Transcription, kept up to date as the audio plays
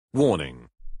Warning.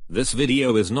 This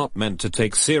video is not meant to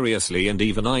take seriously, and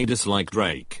even I dislike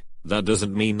Drake. That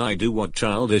doesn't mean I do what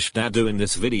Childish dad do in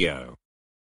this video.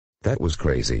 That was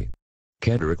crazy.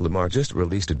 Kendrick Lamar just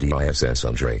released a diss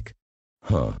on Drake.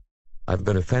 Huh. I've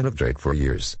been a fan of Drake for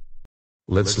years.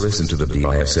 Let's listen to the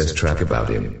diss track about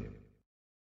him.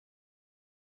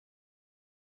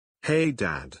 Hey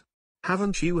Dad.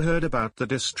 Haven't you heard about the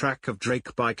diss track of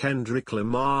Drake by Kendrick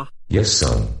Lamar? Yes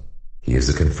son. He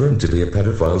is confirmed to be a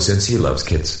pedophile since he loves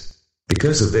kids.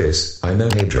 Because of this, I now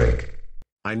hate Drake.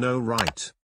 I know,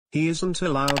 right? He isn't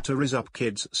allowed to rizz up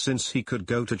kids since he could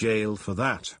go to jail for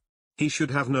that. He should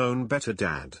have known better,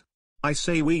 Dad. I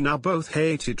say we now both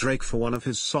hated Drake for one of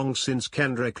his songs since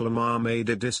Kendrick Lamar made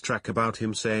a diss track about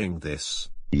him saying this.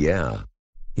 Yeah.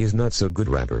 He's not so good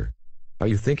rapper. Are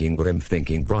you thinking what I'm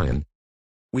thinking, Brian?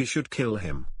 We should kill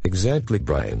him. Exactly,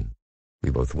 Brian. We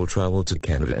both will travel to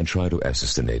Canada and try to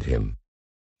assassinate him.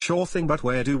 Sure thing, but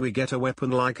where do we get a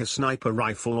weapon like a sniper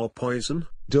rifle or poison?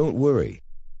 Don't worry.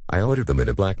 I ordered them in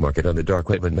a black market on the dark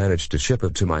web and managed to ship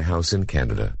it to my house in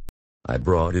Canada. I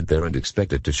brought it there and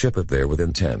expected to ship it there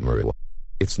within 10 minutes.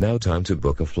 It's now time to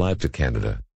book a flight to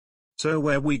Canada. So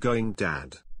where we going,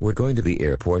 Dad? We're going to the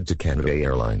airport to Canada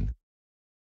Airline.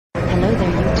 Hello there,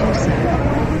 you two, sir.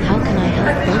 How can I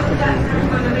help both of you?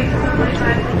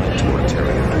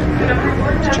 You got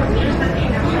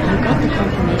the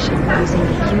confirmation using the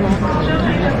QR code on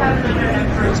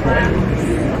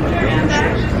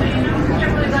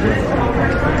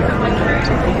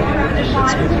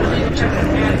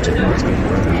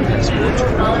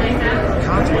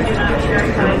Can't wait to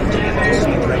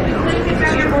see Drake now.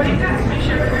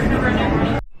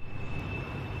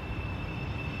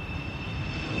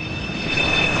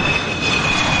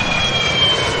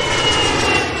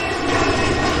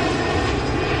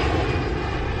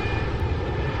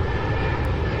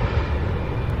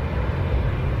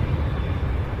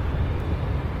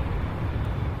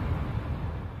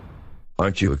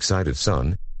 Aren't you excited,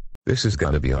 son? This is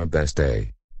gonna be our best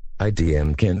day. I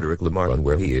DM'd Kendrick Lamar on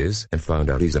where he is and found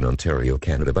out he's in Ontario,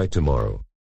 Canada by tomorrow.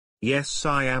 Yes,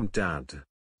 I am, Dad.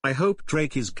 I hope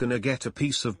Drake is gonna get a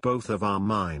piece of both of our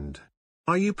mind.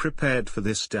 Are you prepared for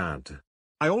this, Dad?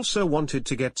 I also wanted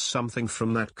to get something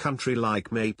from that country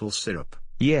like maple syrup.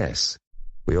 Yes.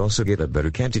 We also get a better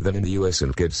candy than in the US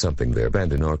and get something there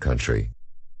banned in our country.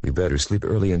 We better sleep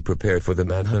early and prepare for the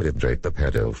manhunt of Drake the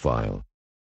pedophile.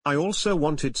 I also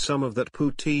wanted some of that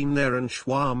poutine there and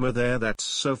shawarma there that's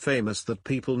so famous that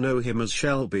people know him as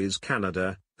Shelby's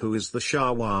Canada, who is the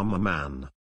shawarma man.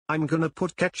 I'm gonna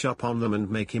put ketchup on them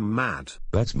and make him mad.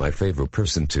 That's my favorite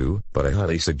person too, but I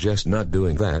highly suggest not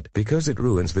doing that because it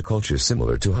ruins the culture,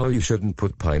 similar to how you shouldn't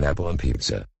put pineapple on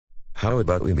pizza. How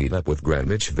about we meet up with Grand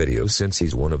Mitch Video since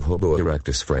he's one of Hobo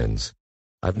Erectus' friends?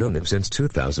 I've known him since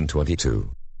 2022.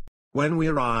 When we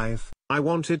arrive, I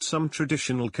wanted some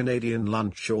traditional Canadian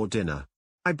lunch or dinner.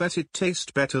 I bet it tastes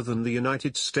better than the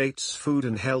United States food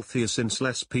and healthier since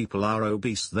less people are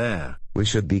obese there. We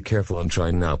should be careful and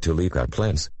try not to leak our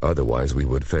plans, otherwise we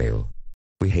would fail.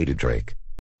 We hated Drake.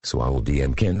 So I will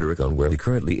DM Kendrick on where he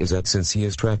currently is at since he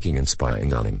is tracking and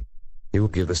spying on him. He will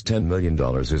give us $10 million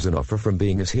as an offer from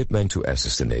being his hitman to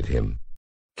assassinate him.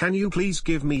 Can you please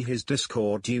give me his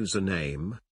Discord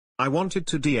username? I wanted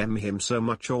to DM him so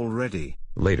much already.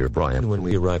 Later, Brian, when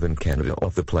we arrive in Canada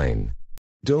off the plane.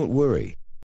 Don't worry.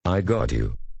 I got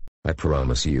you. I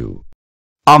promise you.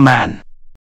 Oh man.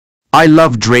 I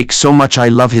love Drake so much. I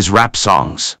love his rap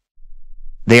songs.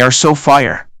 They are so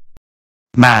fire.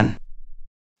 Man.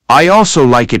 I also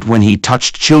like it when he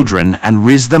touched children and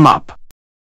rizzed them up.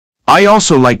 I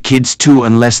also like kids too,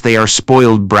 unless they are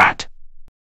spoiled brat.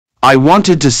 I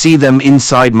wanted to see them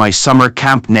inside my summer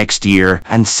camp next year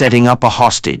and setting up a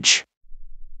hostage.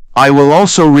 I will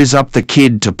also rizz up the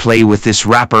kid to play with this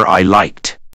rapper I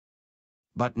liked.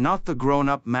 But not the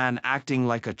grown-up man acting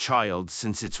like a child,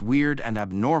 since it's weird and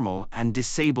abnormal and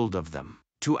disabled of them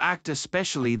to act,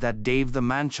 especially that Dave the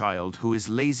man-child who is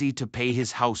lazy to pay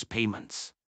his house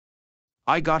payments.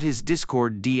 I got his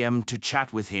Discord DM to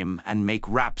chat with him and make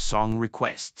rap song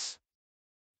requests.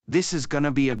 This is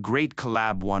gonna be a great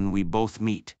collab when we both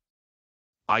meet.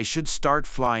 I should start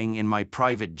flying in my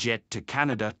private jet to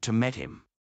Canada to meet him.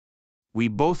 We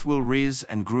both will rizz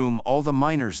and groom all the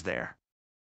minors there.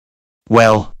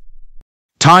 Well,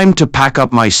 time to pack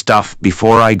up my stuff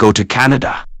before I go to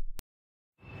Canada.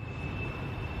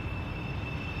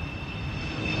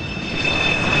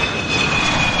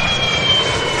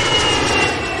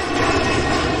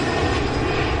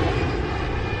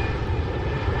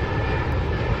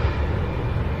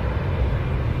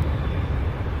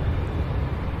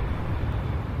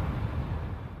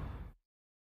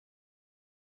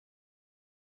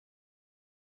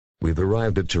 We've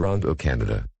arrived at Toronto,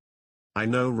 Canada. I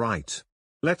know, right?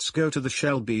 Let's go to the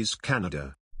Shelby's,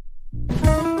 Canada. Hi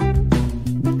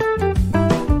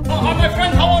my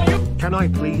friend, how are you? Can I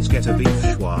please get a beef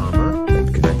shawarma?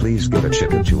 And can I please get a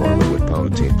chicken shawarma with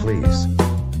poutine, please?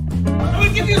 I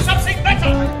will give you something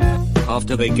better.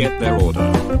 After they get their order.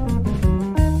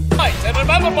 Right, and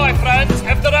remember my friends,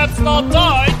 if the rats not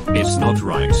die. It's not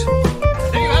right.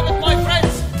 There you have it my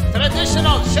friends.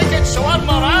 Traditional chicken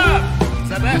shawarma wrap.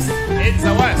 The best in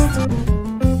the West.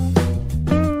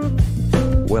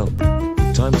 Well,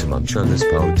 time to munch on this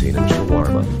poutine and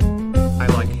shawarma. I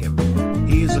like him.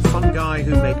 He is a fun guy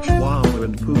who makes shawarma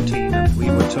and poutine, and we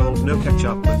were told no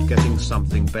ketchup and getting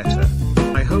something better.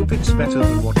 I hope it's better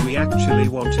than what we actually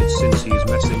wanted since he's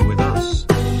messing with us.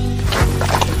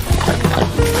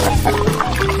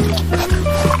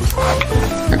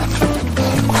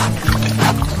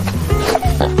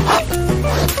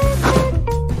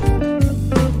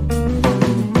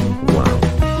 Wow.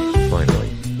 Finally.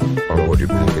 Our order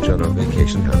package on our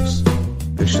vacation house.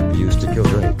 This should be used to kill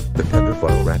Drake, the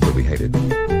pedophile rapper we hated.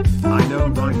 I know,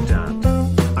 right, Dad?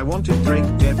 I wanted Drake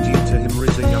dead due to him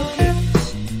rizzing up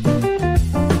kids.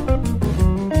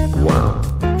 Wow.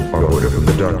 Our order from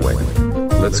the dark web.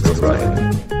 Let's go,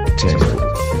 Brian. Tango.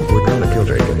 We're gonna kill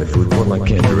Drake in the food more like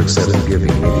Kendrick said and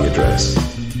giving me the address.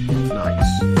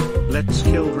 Nice. Let's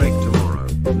kill Drake tomorrow.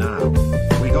 Now.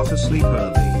 We gotta sleep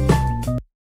early.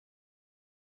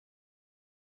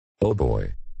 Oh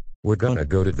boy. We're gonna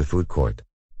go to the food court.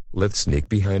 Let's sneak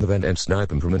behind the vent and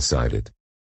snipe him from inside it.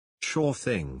 Sure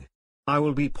thing. I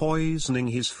will be poisoning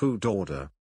his food order.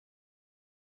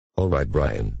 Alright,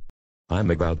 Brian.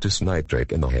 I'm about to snipe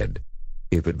Drake in the head.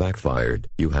 If it backfired,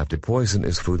 you have to poison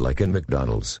his food like in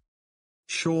McDonald's.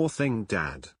 Sure thing,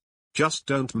 Dad. Just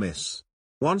don't miss.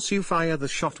 Once you fire the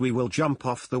shot, we will jump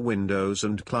off the windows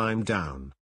and climb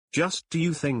down. Just do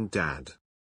you think, Dad?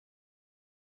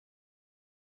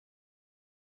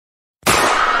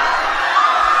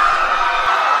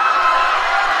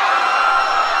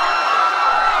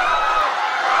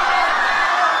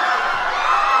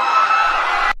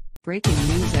 Breaking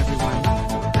news, everyone.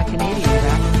 A Canadian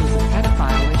rapper who's a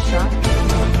pedophile is shot and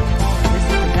killed. This is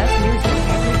the best news that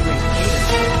ever Drake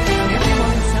hated.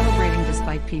 Everyone is celebrating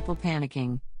despite people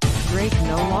panicking. Drake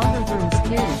no longer grooms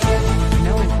kids.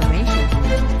 No information.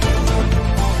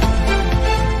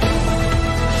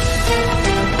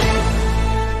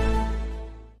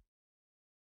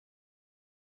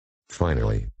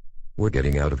 Finally. We're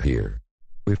getting out of here.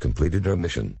 We've completed our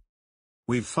mission.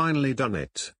 We've finally done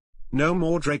it. No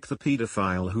more Drake the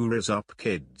pedophile who rizz up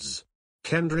kids.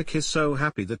 Kendrick is so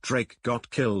happy that Drake got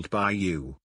killed by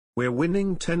you. We're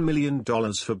winning $10 million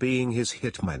for being his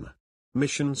hitman.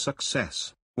 Mission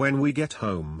success. When we get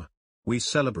home, we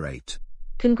celebrate.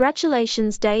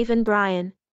 Congratulations, Dave and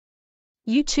Brian.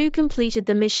 You two completed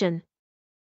the mission.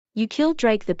 You killed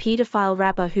Drake the pedophile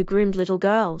rapper who groomed little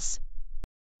girls.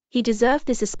 He deserved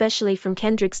this, especially from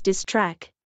Kendrick's diss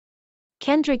track.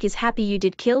 Kendrick is happy you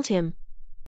did killed him.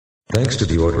 Thanks to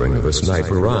the ordering of a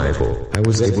sniper rifle, I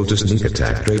was able to sneak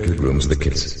attack Drake who grooms the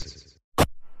kids.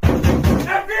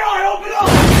 FBI, open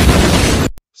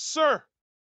up! Sir,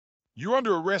 you're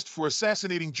under arrest for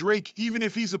assassinating Drake even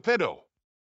if he's a pedo.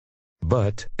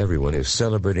 But, everyone is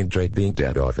celebrating Drake being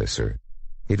dead, officer.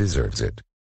 He deserves it.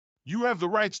 You have the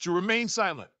rights to remain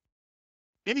silent.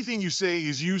 Anything you say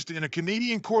is used in a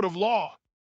Canadian court of law.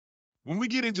 When we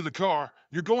get into the car,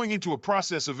 you're going into a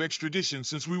process of extradition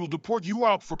since we will deport you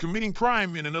out for committing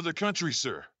crime in another country,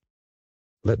 sir.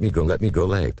 Let me go, let me go.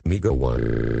 One.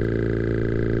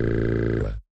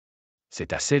 C'est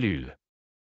ta cellule.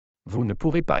 Vous ne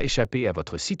pourrez pas échapper à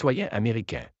votre citoyen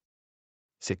américain.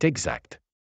 C'est exact.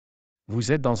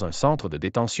 Vous êtes dans un centre de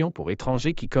détention pour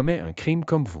étrangers qui commet un crime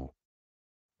comme vous.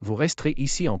 Vous resterez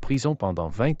ici en prison pendant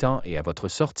 20 ans et à votre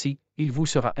sortie, il vous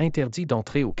sera interdit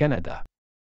d'entrer au Canada.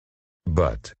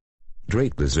 But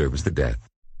Drake deserves the death.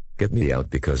 Get me out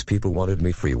because people wanted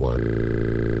me free. One.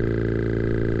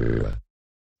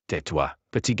 Tais-toi,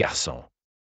 petit garçon.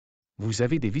 Vous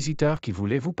avez des visiteurs qui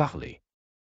voulaient vous parler.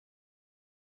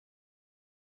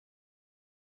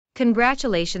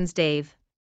 Congratulations, Dave.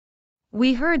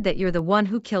 We heard that you're the one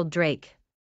who killed Drake.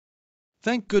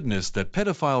 Thank goodness that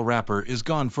pedophile rapper is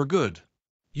gone for good.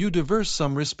 You deserve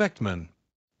some respect, man.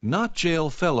 Not jail,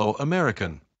 fellow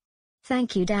American.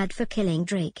 Thank you, Dad, for killing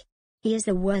Drake. He is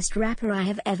the worst rapper I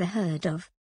have ever heard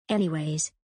of.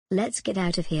 Anyways, let's get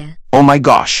out of here. Oh my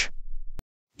gosh.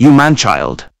 You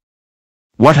man-child.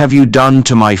 What have you done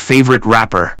to my favorite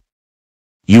rapper?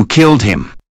 You killed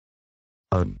him.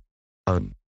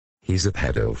 He's a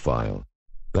pedophile.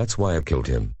 That's why I killed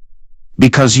him.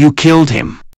 Because you killed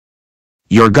him.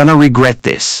 You're gonna regret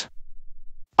this.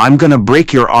 I'm gonna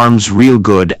break your arms real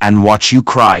good and watch you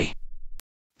cry.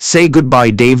 Say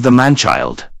goodbye, Dave the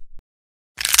man-child.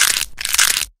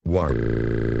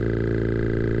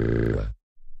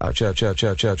 Ouch, ouch, ouch,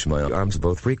 ouch, ouch, my arms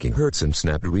both freaking hurts and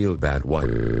snapped real bad.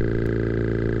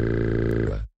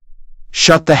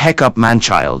 Shut the heck up,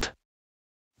 man-child.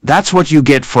 That's what you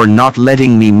get for not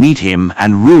letting me meet him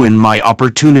and ruin my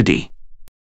opportunity.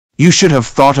 You should have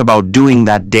thought about doing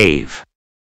that, Dave.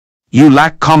 You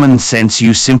lack common sense,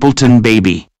 you simpleton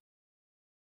baby.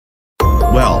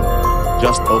 Well,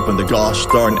 just open the gosh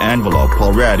darn envelope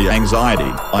already,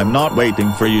 anxiety. I'm not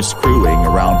waiting for you screwing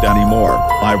around anymore.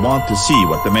 I want to see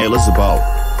what the mail is about.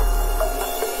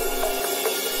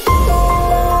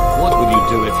 What would you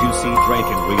do if you see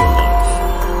Drake in real life?